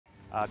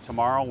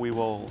Tomorrow we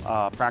will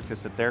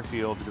practice at their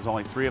field because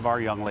only 3 of our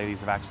young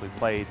ladies have actually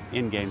played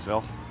in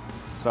Gainesville.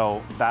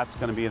 So that's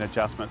going to be an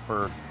adjustment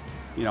for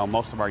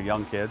most of our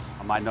young kids.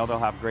 I know they'll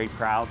have great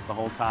crowds the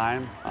whole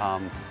time.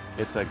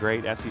 It's a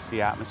great SEC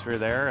atmosphere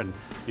there. And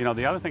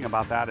the other thing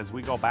about that is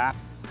we go back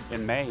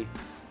in May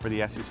for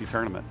the SEC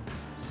tournament.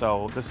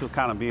 So this will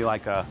kind of be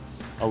like a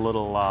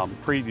little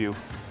preview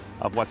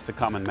of what's to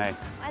come in May.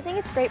 I think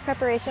it's great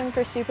preparation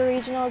for super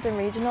regionals and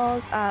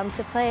regionals.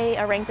 To play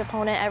a ranked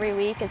opponent every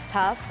week is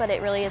tough, but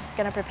it really is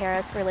going to prepare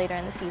us for later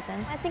in the season.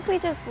 I think we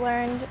just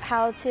learned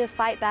how to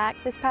fight back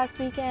this past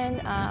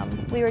weekend.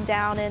 We were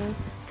down in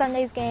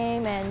Sunday's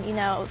game,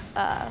 and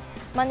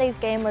Monday's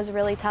game was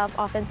really tough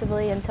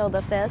offensively until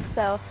the 5th,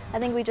 so I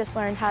think we just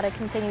learned how to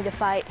continue to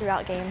fight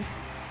throughout games.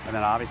 And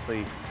then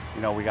obviously,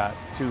 we got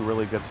 2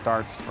 really good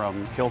starts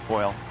from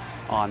Kilfoyle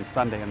on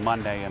Sunday and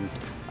Monday, and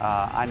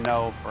I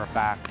know for a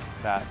fact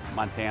that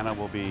Montana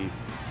will be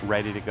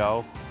ready to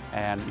go.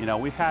 And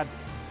we've had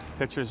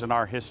pitchers in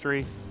our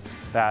history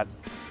that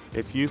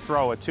if you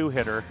throw a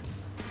 2-hitter,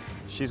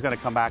 she's going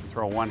to come back and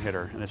throw a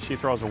 1-hitter, and if she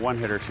throws a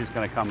 1-hitter, she's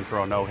going to come and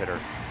throw a no-hitter.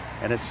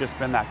 And it's just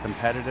been that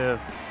competitive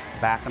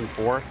back and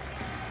forth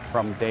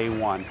from day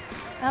one.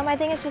 I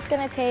think it's just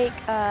going to take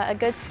a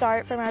good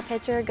start from our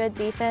pitcher, good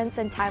defense,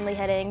 and timely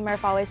hitting.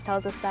 Murph always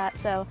tells us that,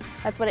 so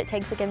that's what it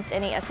takes against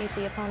any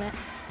SEC opponent.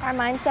 Our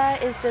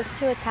mindset is just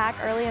to attack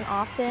early and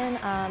often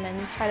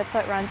and try to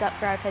put runs up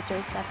for our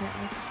pitchers,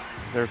 definitely.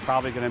 There's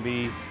probably going to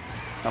be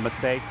a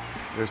mistake.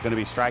 There's going to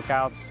be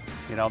strikeouts.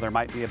 There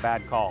might be a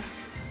bad call,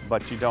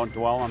 but you don't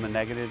dwell on the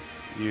negative.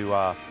 You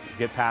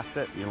get past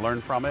it, you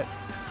learn from it,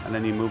 and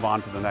then you move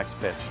on to the next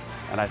pitch.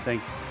 And I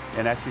think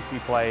in SEC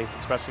play,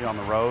 especially on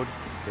the road,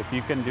 if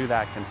you can do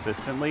that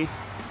consistently,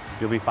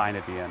 you'll be fine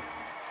at the end.